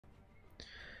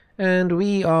And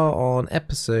we are on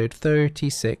episode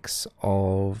 36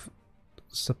 of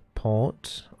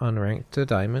Support Unranked to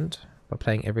Diamond. We're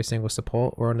playing every single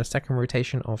support. We're on the second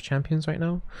rotation of champions right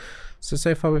now.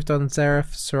 So far we've done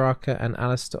Xerath, Soraka and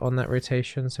Alistair on that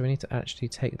rotation, so we need to actually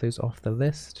take those off the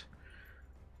list.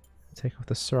 Take off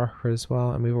the Soraka as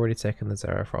well, and we've already taken the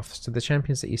Xerath off. So the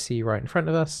champions that you see right in front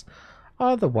of us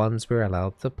are the ones we're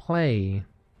allowed to play.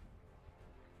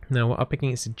 Now we're up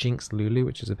against a Jinx Lulu,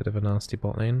 which is a bit of a nasty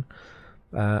bot lane.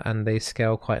 And they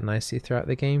scale quite nicely throughout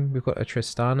the game. We've got a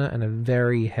Tristana and a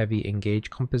very heavy engage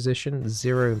composition.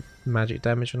 0 magic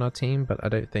damage on our team, but I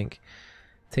don't think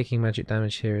taking magic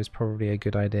damage here is probably a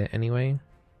good idea anyway.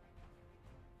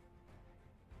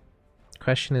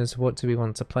 Question is, what do we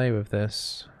want to play with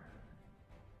this?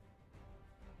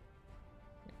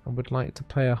 I would like to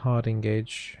play a hard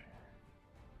engage.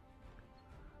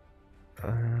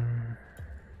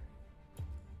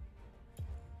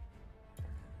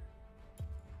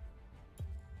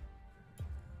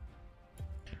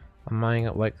 I'm eyeing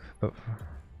up like the...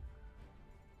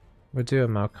 We'll do a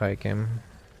Maokai game.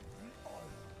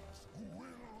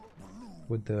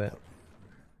 We'll do it.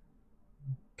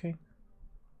 Okay.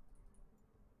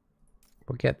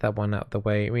 We'll get that one out of the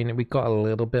way. I mean, we got a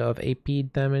little bit of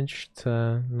AP damage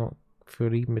to not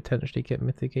fully potentially get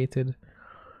mitigated.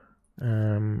 But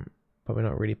we're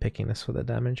not really picking this for the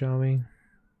damage, are we?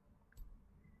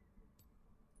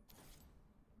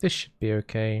 This should be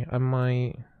okay. I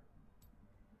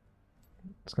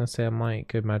was gonna say I might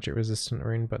go magic resistant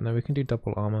rune, but no, we can do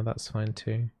double armor, that's fine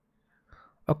too.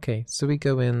 Okay, so we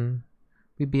go in,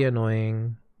 we be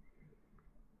annoying,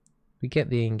 we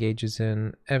get the engages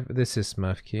in. This is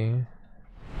Smurf Q.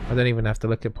 I don't even have to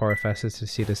look at Porifesser to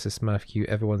see this is Smurf Q.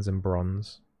 Everyone's in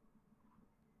bronze.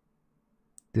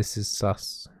 This is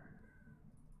sus.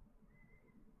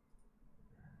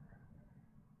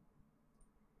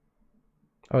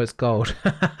 Oh, it's gold.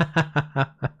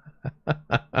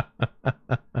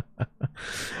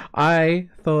 I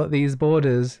thought these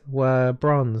borders were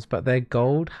bronze, but they're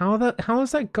gold. How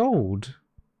is that gold?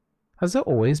 Has it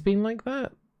always been like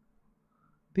that?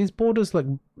 These borders look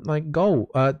like gold.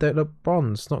 They look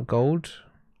bronze, not gold.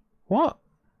 What?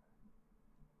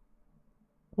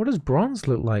 What does bronze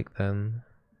look like then?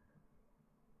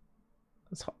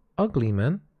 That's ugly,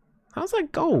 man. How's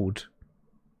that gold?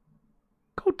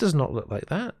 Gold does not look like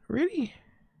that, really.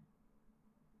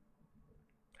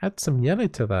 Add some yellow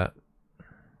to that.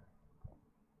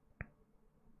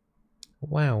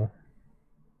 Wow.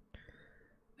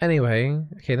 Anyway,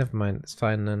 okay, never mind. It's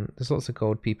fine then. There's lots of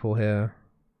gold people here.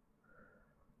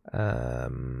 I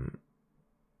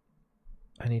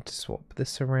need to swap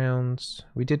this around.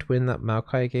 We did win that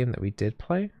Maokai game that we did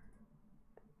play.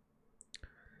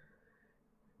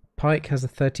 Pyke has a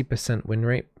 30% win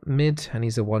rate mid, and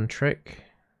he's a one trick.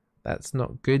 That's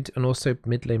not good. And also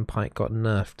mid lane Pyke got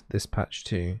nerfed this patch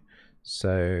too.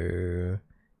 So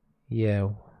yeah,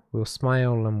 we'll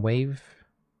smile and wave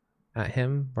at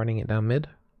him, running it down mid.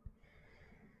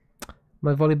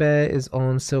 My Volibear is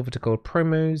on silver to gold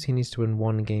promos. He needs to win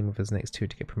 1 game of his next 2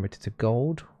 to get promoted to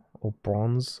gold or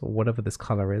bronze or whatever this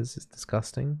color is. It's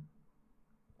disgusting.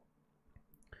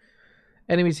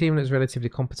 Enemy team looks relatively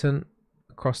competent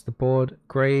across the board.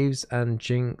 Graves and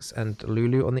Jinx and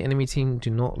Lulu on the enemy team do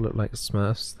not look like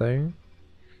Smurfs though.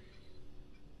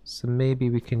 So maybe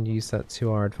we can use that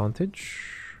to our advantage.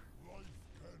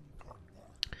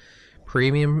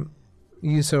 Premium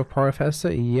user of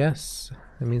Porifesser, yes.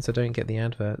 It means I don't get the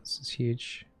adverts. It's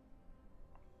huge.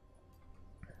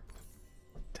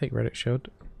 Take Relic Shield.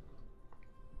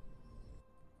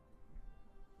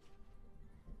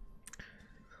 I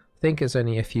think it's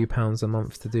only a few pounds a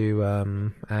month to do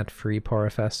ad-free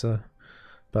Porifesser,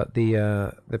 but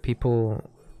the people,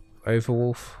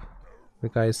 Overwolf, the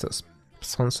guys that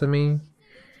sponsor me,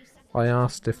 I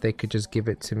asked if they could just give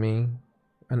it to me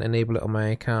and enable it on my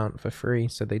account for free,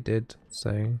 so they did.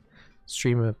 So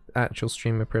actual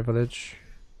streamer privilege.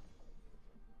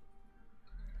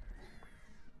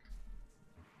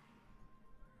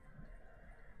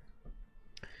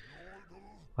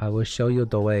 I will show you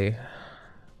the way.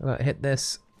 Hit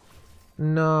this.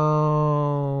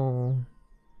 No.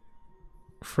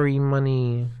 Free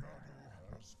money.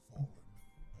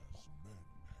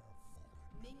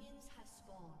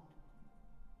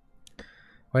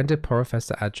 When did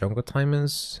Porifesser add jungle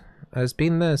timers? It's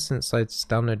been there since I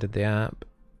downloaded the app.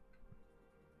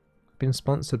 Been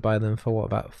sponsored by them for what,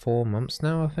 about 4 months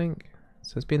now, I think.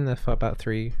 So it's been there for about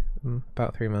three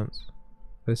months.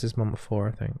 This is month 4,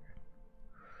 I think.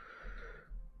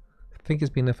 I think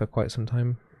it's been there for quite some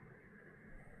time.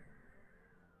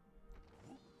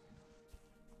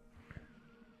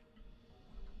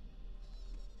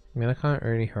 I mean, I can't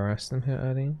really harass them here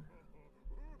early.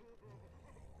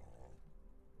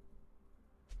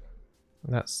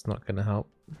 That's not gonna help.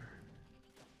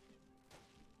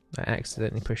 I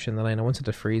accidentally pushed in the lane. I wanted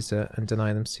to freeze it and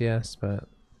deny them CS, but a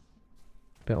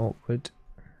bit awkward.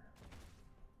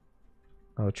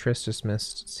 Oh, Triss just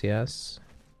missed CS.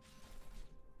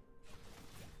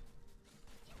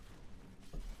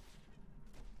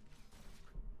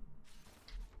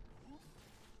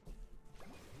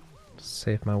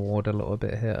 Save my ward a little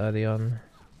bit here early on.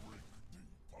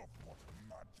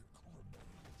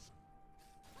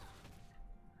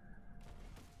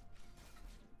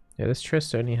 Yeah, this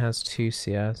Triss only has 2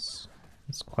 CS.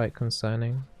 It's quite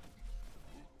concerning.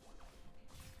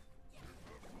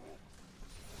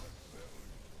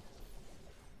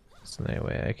 There's no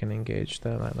way I can engage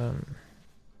there like that.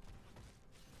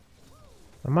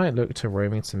 I might look to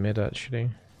roaming to mid actually.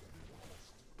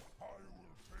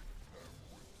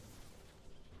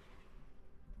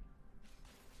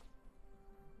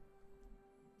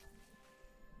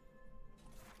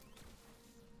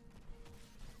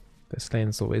 This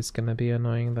lane's always going to be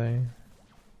annoying though.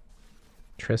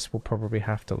 Triss will probably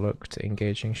have to look to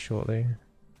engaging shortly.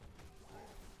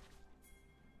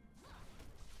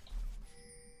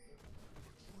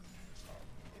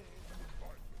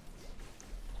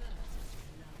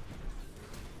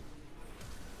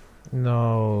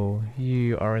 No,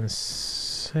 you are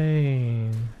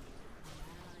insane.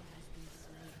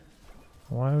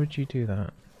 Why would you do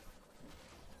that?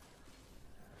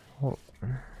 What?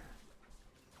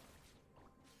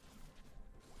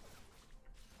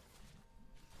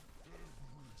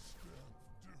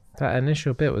 That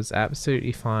initial bit was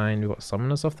absolutely fine. We got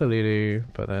summoners off the Lulu,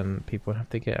 but then people have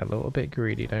to get a little bit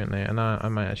greedy, don't they? And I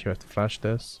might actually have to flash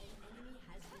this.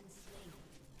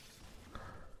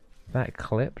 That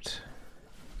clipped.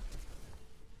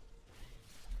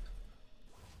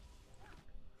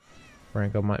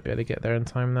 Rango might be able to get there in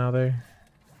time now though.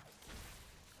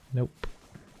 Nope.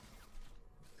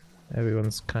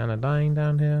 Everyone's kind of dying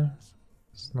down here.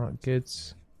 It's not good.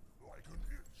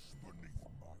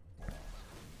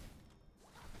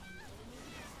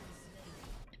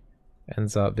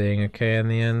 Ends up being okay in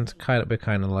the end. We're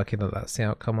kind of lucky that that's the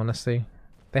outcome, honestly.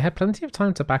 They had plenty of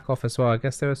time to back off as well. I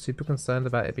guess they were super concerned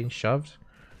about it being shoved.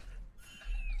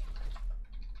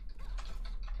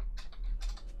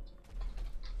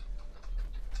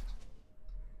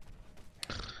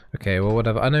 Okay, well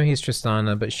whatever. I know he's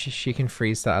Tristana, but she can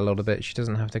freeze that a little bit. She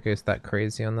doesn't have to go that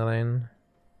crazy on the lane.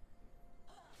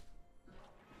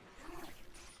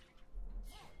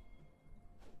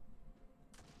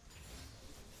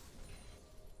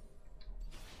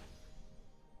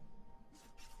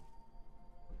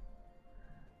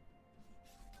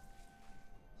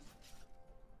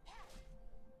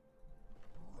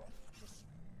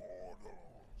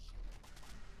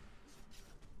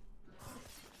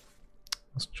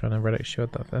 I was trying to relic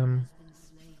shield that for him.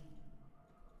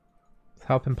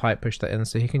 Help him pipe push that in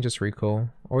so he can just recall.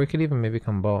 Or we could even maybe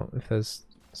come bot if there's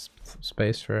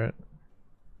space for it.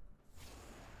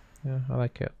 Yeah, I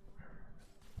like it.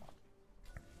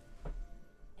 An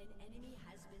enemy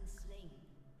has been slain.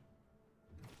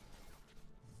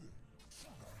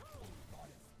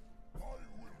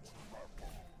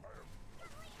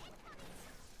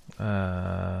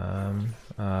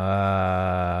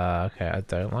 Okay, I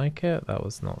don't like it. That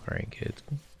was not very good.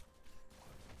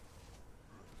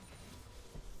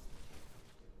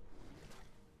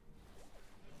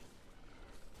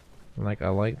 Like, I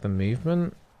like the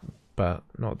movement, but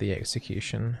not the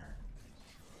execution.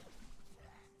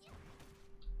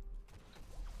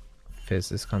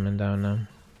 Fizz is coming down now.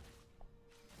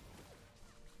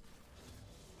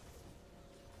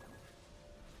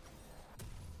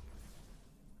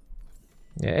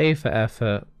 Yeah, A for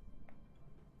effort.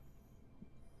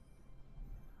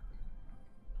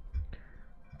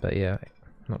 But yeah,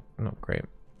 not great.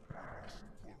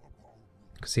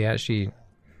 Because he actually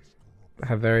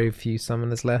have very few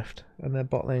summoners left in their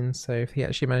bot lane, so if he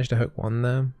actually managed to hook one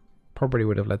there, probably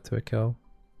would have led to a kill.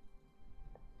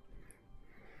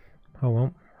 Oh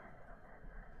well.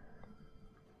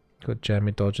 Got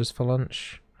Jeremy Dodgers for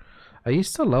lunch. I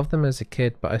used to love them as a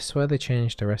kid, but I swear they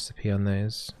changed the recipe on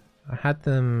those. I had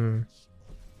them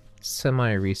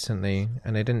semi-recently,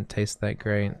 and they didn't taste that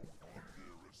great.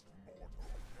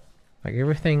 Like,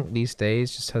 everything these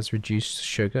days just has reduced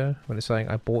sugar, but it's like,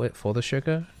 I bought it for the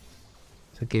sugar.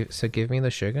 So give me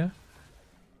the sugar.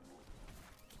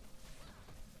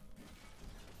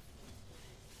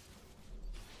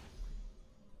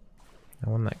 I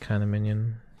want that kind of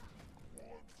minion.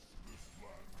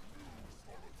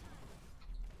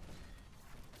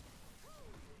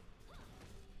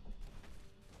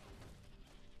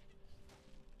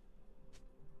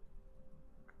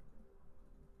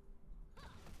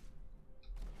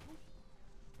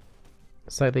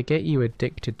 It's like they get you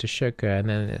addicted to sugar and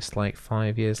then it's like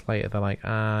 5 years later they're like,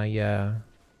 ah yeah,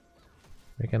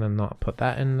 we're gonna not put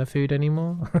that in the food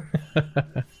anymore.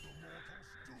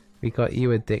 We got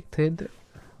you addicted?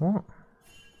 What?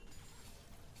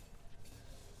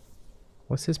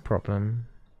 What's his problem?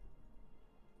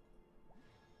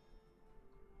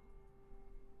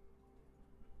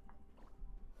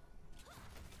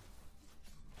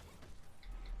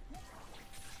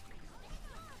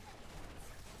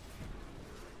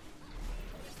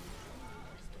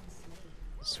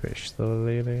 Switch the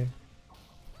lily.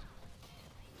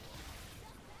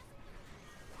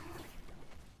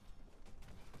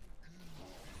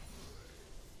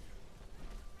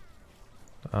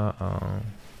 Uh-oh.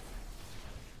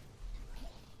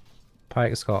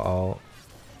 Pike's got ult.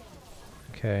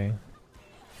 Okay.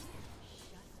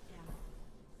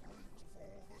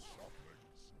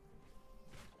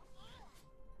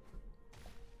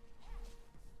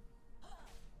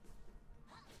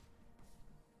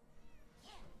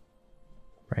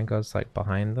 Rengar's like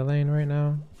behind the lane right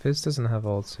now. Fizz doesn't have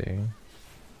ulti.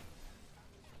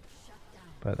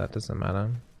 But that doesn't matter.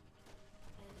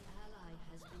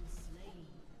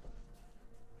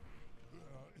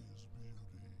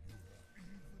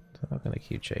 So I'm gonna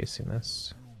keep chasing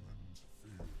this.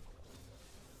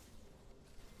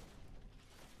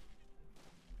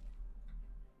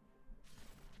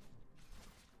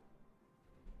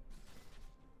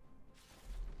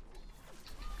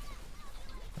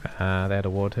 Ah, they had a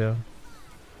ward here.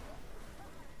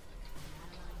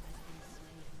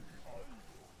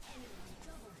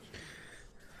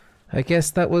 I guess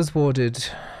that was warded.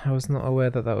 I was not aware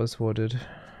that that was warded.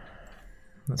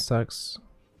 That sucks.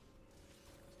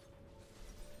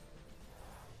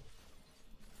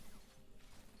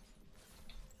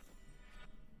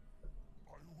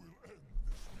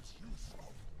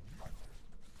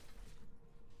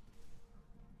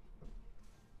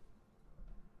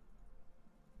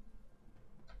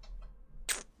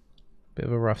 Bit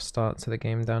of a rough start to the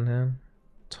game down here.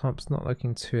 Top's not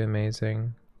looking too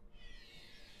amazing.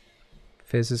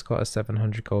 Fizz has got a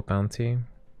 700 gold bounty.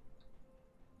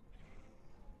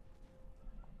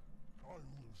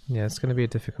 Yeah, it's going to be a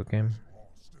difficult game.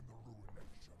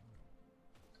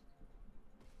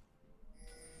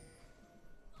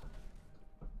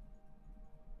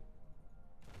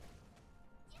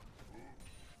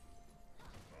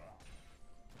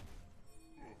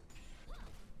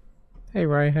 Hey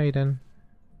Rai, how you doing?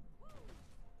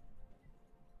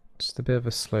 Just a bit of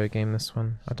a slow game this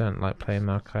one. I don't like playing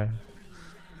Maokai.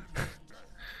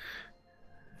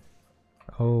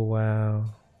 Oh wow.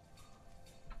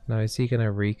 Now is he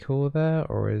gonna recall there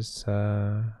or is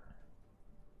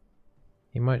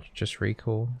he might just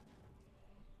recall.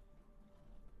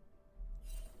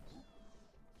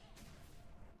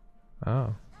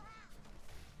 Oh.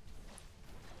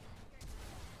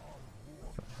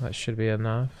 That should be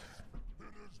enough.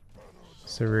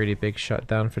 It's a really big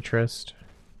shutdown for Trist.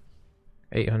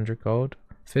 800 gold.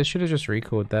 Fizz should have just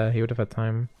recalled there, he would have had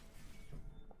time.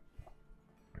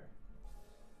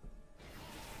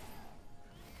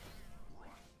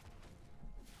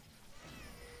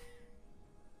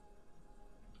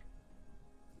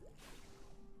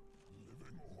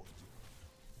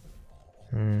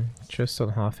 Just on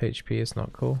half HP is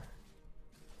not cool.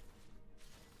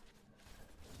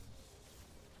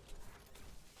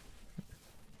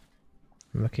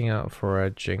 I'm looking out for a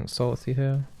Jinx ulti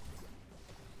here.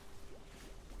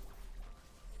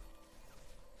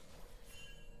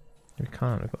 We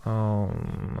can't. Oh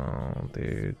no,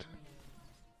 dude.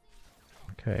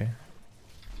 Okay.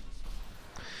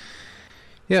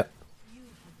 Yep.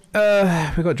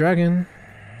 We got dragon.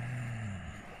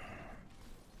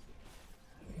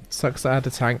 Sucks that I had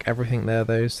to tank everything there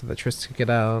though, so that Trist could get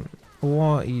out.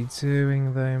 What are you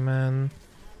doing though, man?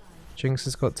 Jinx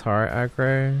has got turret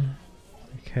aggro.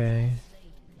 Okay.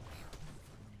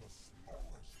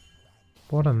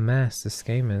 What a mess this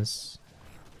game is.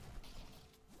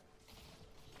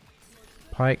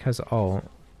 Pyke has ult.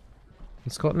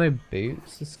 He's got no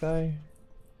boots, this guy.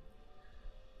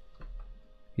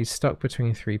 He's stuck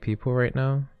between 3 people right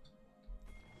now.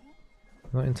 I'm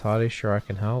not entirely sure I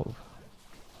can help.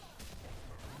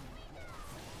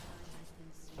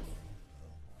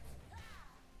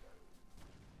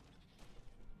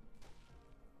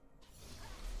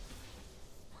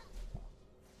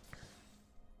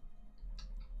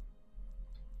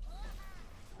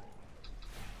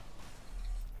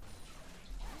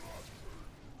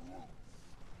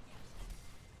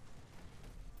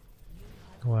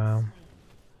 Wow. I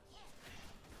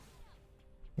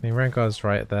mean, Rengar's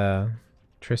right there.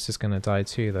 Triss is gonna die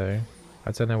too, though.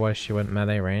 I don't know why she went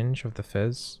melee range of the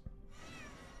Fizz.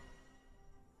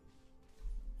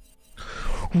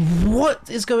 What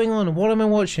is going on? What am I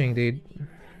watching, dude?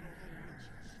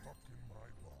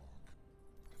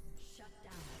 Shut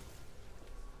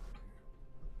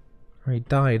down. He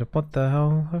died. What the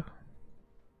hell?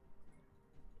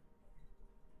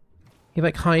 He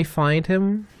like high-fived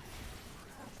him?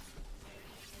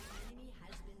 Enemy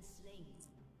has been slain.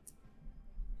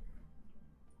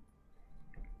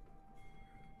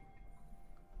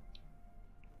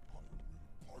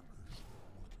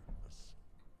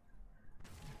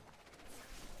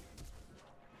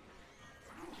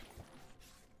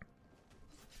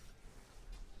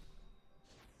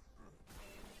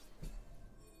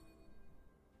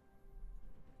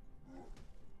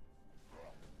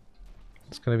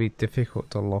 It's gonna be difficult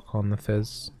to lock on the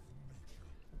Fizz.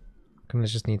 I'm gonna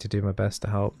just need to do my best to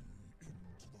help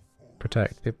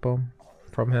protect people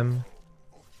from him.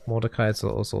 Maokai is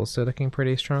also looking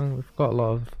pretty strong. We've got a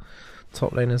lot of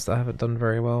top laners that haven't done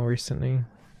very well recently.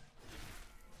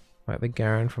 Like the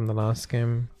Garen from the last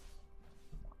game.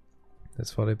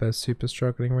 This Volibear's super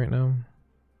struggling right now.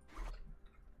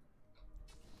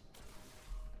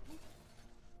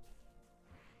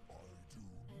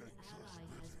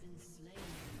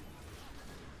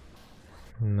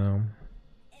 No.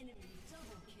 Enemy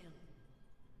double kill.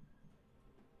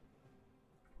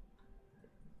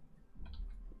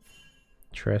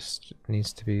 Trist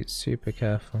needs to be super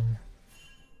careful.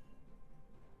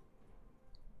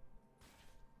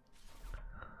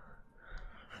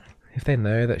 If they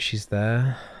know that she's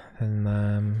there,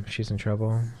 then she's in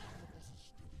trouble.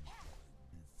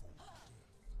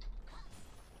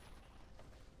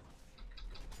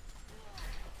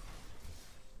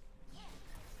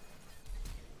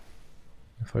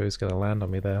 I thought he was gonna land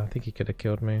on me there. I think he could have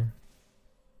killed me. An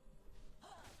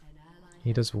ally.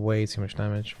 He does way too much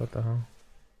damage. What the hell?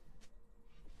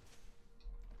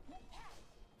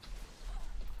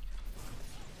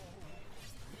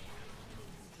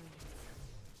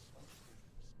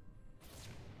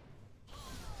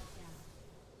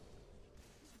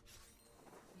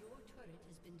 Your turret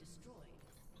has been destroyed.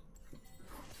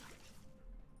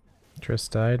 Triss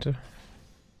died.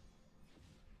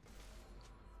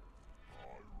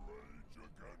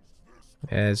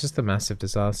 Yeah, it's just a massive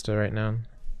disaster right now.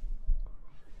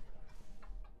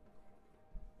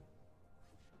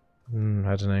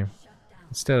 I don't know.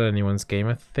 It's still anyone's game,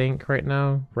 I think, right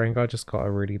now. Rengar just got a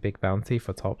really big bounty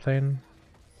for top lane.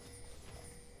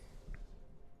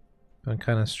 I'm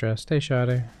kind of stressed. Hey,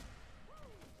 Shadow.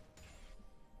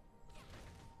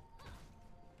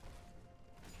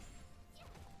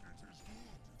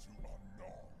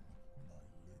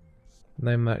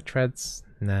 No Merc Treads?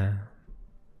 Nah.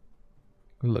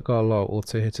 Look, got a lot of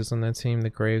auto hitters on their team,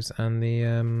 the Graves and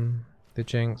the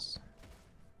Jinx.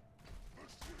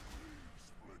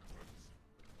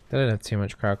 They don't have too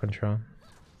much crowd control.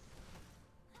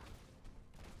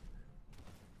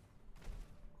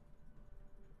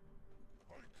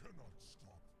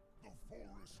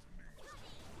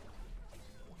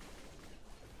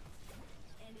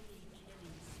 Enemy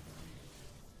killing spree.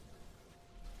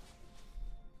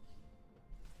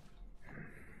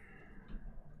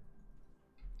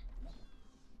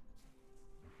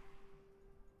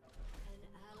 An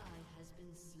ally has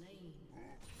been slain.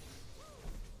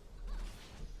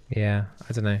 Yeah,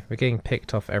 I don't know. We're getting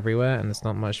picked off everywhere and there's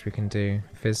not much we can do.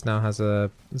 Fizz now has a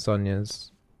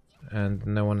Zhonya's and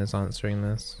no one is answering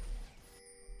this.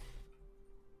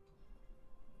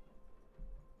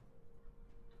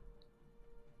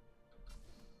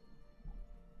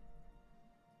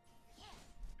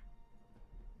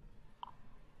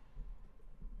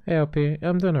 Hey LP,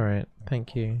 I'm doing alright,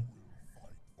 thank you.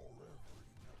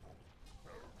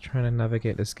 Trying to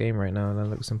navigate this game right now and that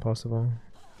looks impossible.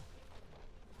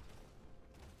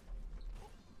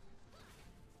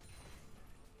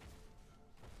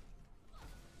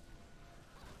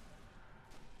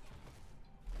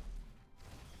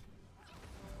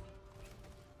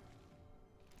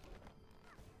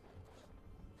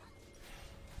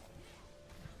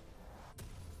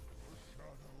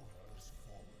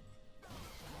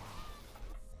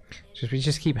 We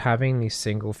just keep having these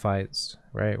single fights,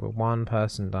 right? Where one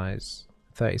person dies.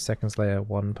 30 seconds later,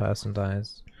 one person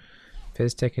dies.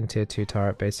 Fizz taking tier 2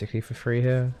 turret basically for free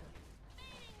here.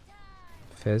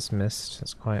 Fizz missed.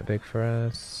 That's quite big for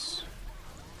us.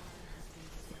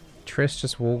 Triss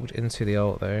just walked into the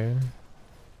ult though.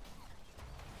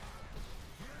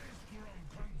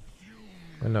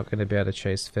 We're not going to be able to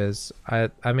chase Fizz. I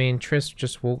mean, Triss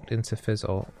just walked into Fizz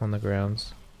ult on the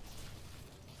grounds.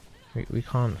 We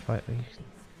can't fight.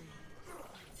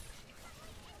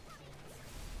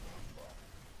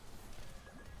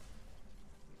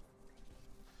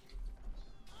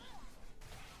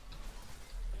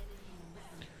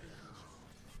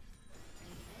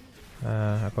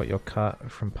 I got your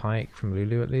cut from Pike, from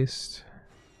Lulu at least.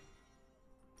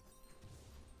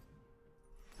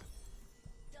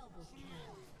 Double kill.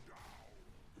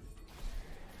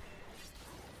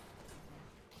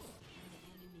 An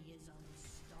enemy is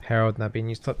unstoppable. Herald not being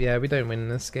used up. Yeah, we don't win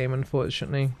this game,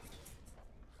 unfortunately.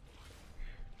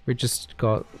 We just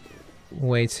got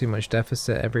way too much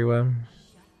deficit everywhere.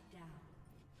 Shut down.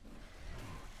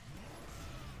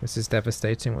 This is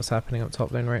devastating what's happening up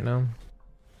top lane right now.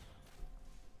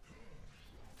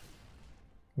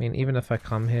 I mean, even if I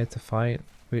come here to fight,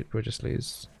 we'll just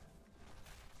lose.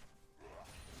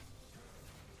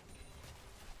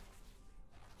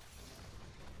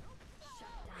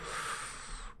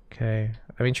 Okay.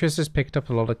 I mean, Triss has picked up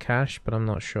a lot of cash, but I'm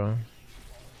not sure.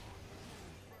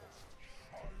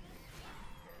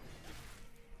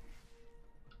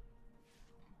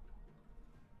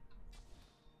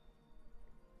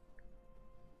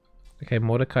 Okay,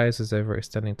 Mordecai is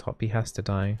overextending top. He has to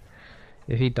die.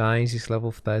 If he dies, he's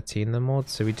level 13 the mod,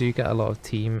 so we do get a lot of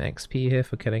team XP here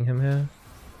for killing him here.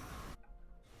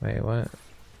 Wait, what?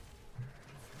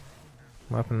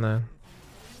 What happened there?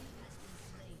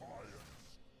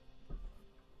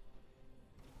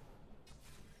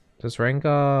 Does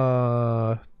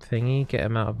Rengar thingy get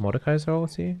him out of Mordecai's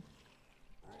ulti?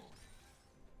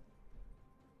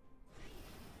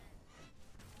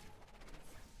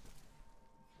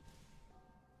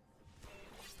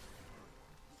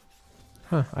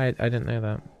 Huh, I didn't know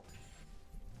that.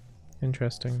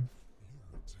 Interesting.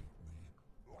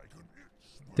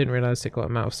 Didn't realize it got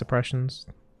him out of suppressions.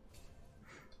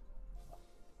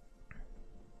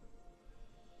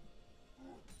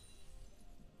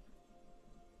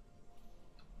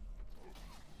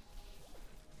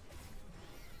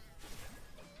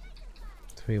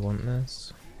 Do we want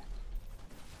this?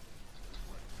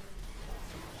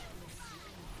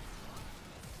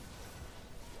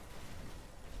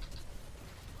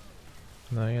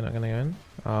 No, you're not gonna go in?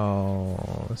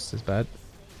 Oh, this is bad.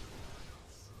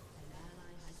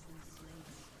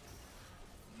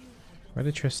 Where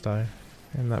did Triss die?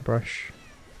 In that brush.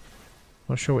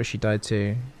 Not sure what she died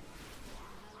to.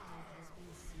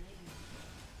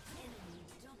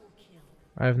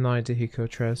 I have no idea who killed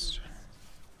Triss.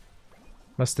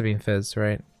 Must have been Fizz,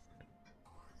 right?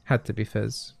 Had to be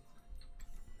Fizz.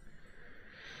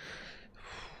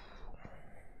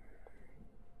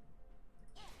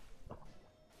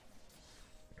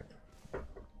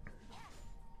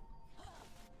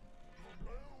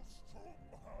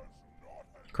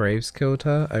 Graves killed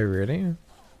her? Oh, really? I'm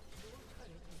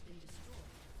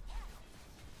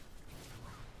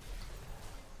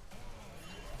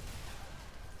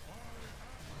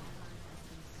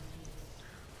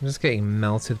just getting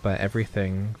melted by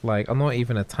everything. Like, I'm not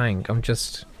even a tank, I'm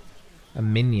just a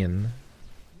minion.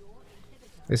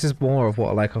 This is more of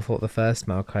what I thought the first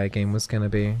Maokai game was gonna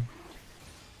be.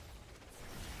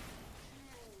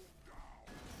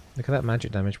 Look at that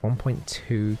magic damage,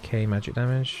 1.2k magic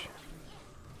damage.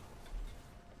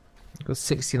 Got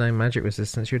 69 magic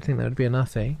resistance, you'd think that would be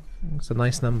enough, eh? It's a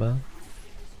nice number.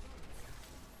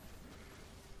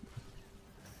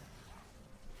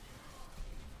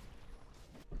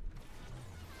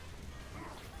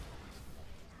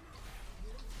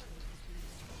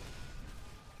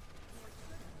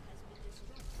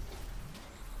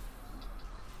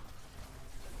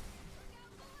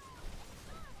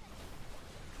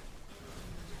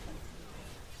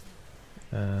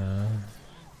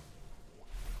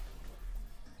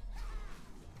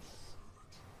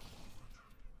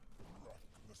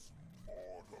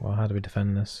 Well, how do we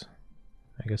defend this?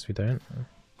 I guess we don't.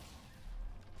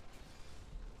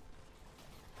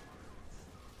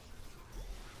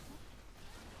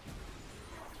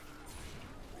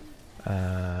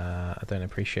 I don't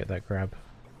appreciate that grab.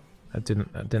 I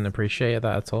didn't appreciate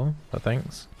that at all, but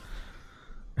thanks.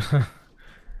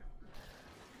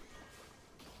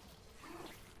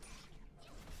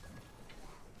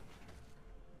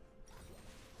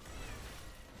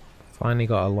 Finally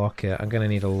got a locket. I'm gonna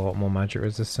need a lot more magic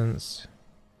resistance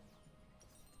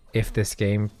if this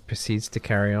game proceeds to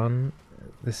carry on.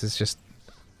 This is just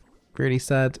really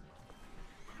sad.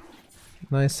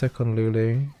 Nice hook on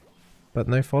Lulu, but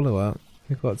no follow-up.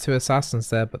 We've got 2 assassins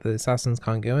there, but the assassins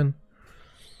can't go in.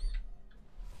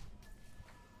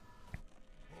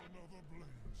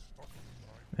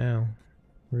 Ow.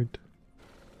 Rude.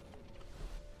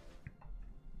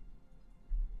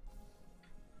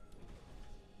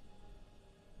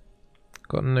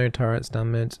 Got no turrets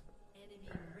down mid.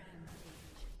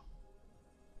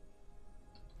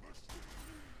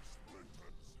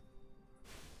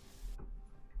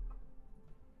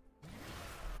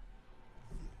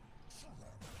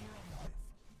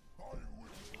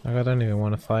 Like, I don't even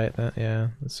want to fight that. Yeah,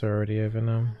 it's already over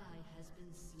now.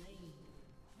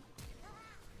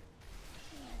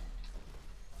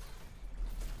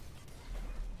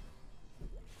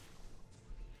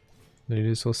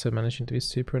 Lulu's also managing to be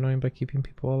super annoying by keeping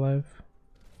people alive.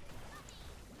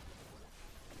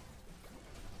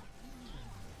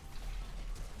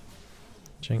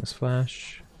 Jinx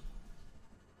flash.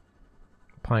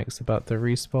 Pyke's about to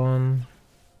respawn.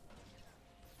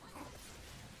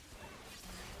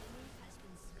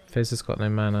 Fizz has got no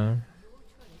mana.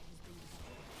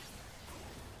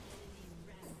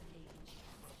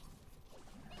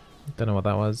 Don't know what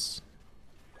that was.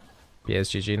 But yeah,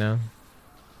 it's GG now.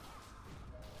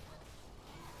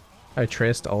 Oh,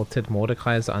 Trist ulted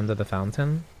Mordekaiser under the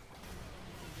fountain.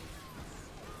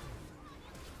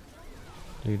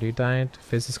 Lulu died.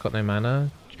 Fizz has got no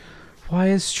mana. Why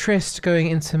is Trist going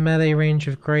into melee range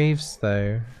of Graves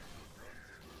though?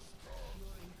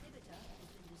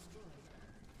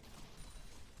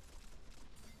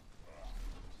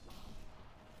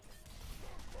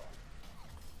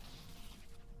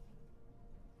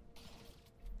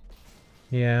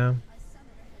 Yeah.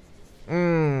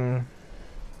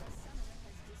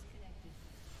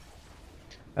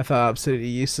 I felt absolutely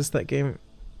useless that game.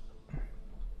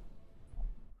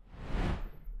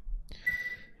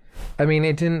 I mean,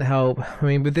 it didn't help. I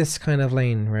mean, with this kind of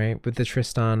lane, right? With the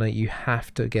Tristana, you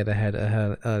have to get ahead of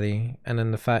her early. And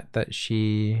then the fact that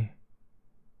she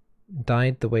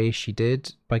died the way she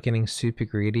did by getting super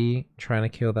greedy, trying to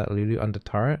kill that Lulu under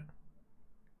turret.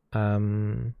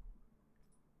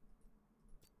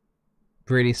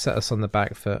 Really set us on the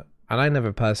back foot. And I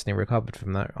never personally recovered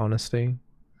from that, honestly.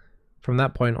 From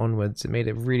that point onwards, it made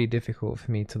it really difficult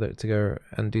for me to look to go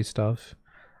and do stuff.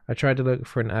 I tried to look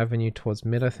for an avenue towards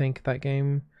mid, I think, that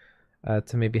game,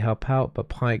 to maybe help out, but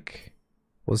Pyke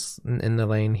was in the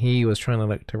lane. He was trying to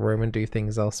look to roam and do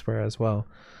things elsewhere as well.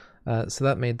 So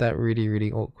that made that really,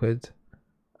 really awkward.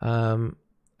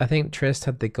 I think Trist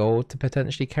had the goal to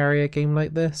potentially carry a game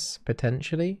like this,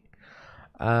 potentially.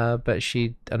 But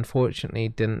she unfortunately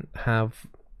didn't have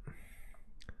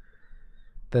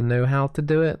the know-how to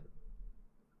do it.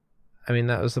 I mean,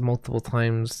 that was the multiple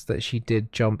times that she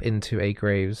did jump into a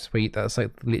Graves. That's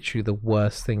like literally the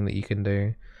worst thing that you can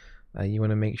do. You want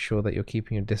to make sure that you're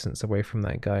keeping your distance away from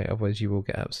that guy, otherwise you will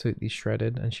get absolutely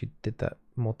shredded, and she did that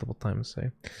multiple times, so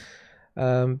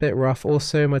bit rough.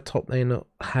 Also, my top lane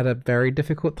had a very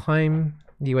difficult time.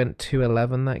 You went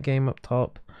 2-11 that game up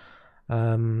top.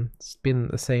 It's been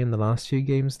the same the last few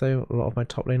games though. A lot of my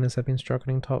top laners have been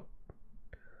struggling top.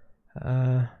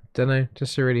 Don't know,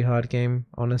 just a really hard game,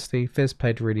 honestly. Fizz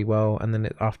played really well, and then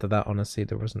after that, honestly,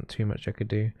 there wasn't too much I could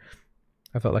do.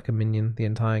 I felt like a minion the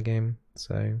entire game,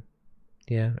 so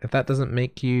yeah. If that doesn't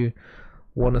make you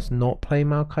want us not play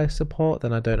Maokai support,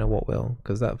 then I don't know what will,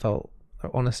 because that felt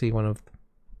honestly one of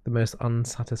the most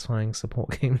unsatisfying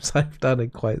support games I've done in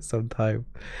quite some time.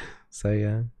 So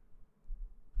yeah.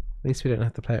 At least we don't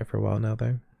have to play it for a while now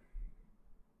though.